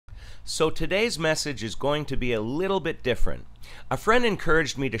So today's message is going to be a little bit different. A friend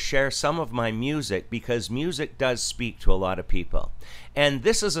encouraged me to share some of my music because music does speak to a lot of people. And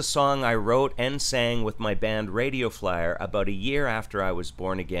this is a song I wrote and sang with my band Radioflyer about a year after I was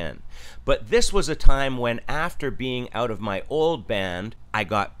born again. But this was a time when, after being out of my old band, I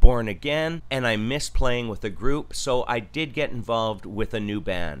got born again and I missed playing with a group, so I did get involved with a new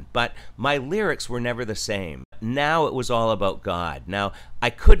band. But my lyrics were never the same. Now it was all about God. Now, I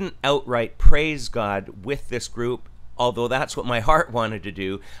couldn't outright praise God with this group, although that's what my heart wanted to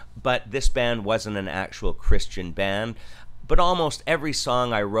do, but this band wasn't an actual Christian band. But almost every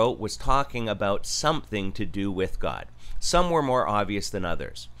song I wrote was talking about something to do with God. Some were more obvious than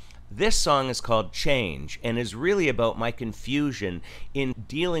others. This song is called Change and is really about my confusion in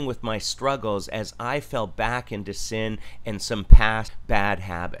dealing with my struggles as I fell back into sin and some past bad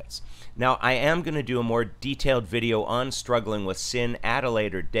habits. Now, I am going to do a more detailed video on struggling with sin at a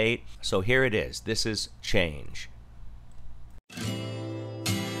later date, so here it is. This is Change.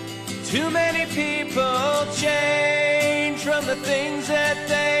 Too many people change from the things that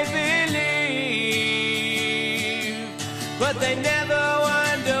they believe, but they never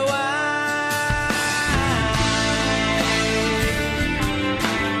wonder why.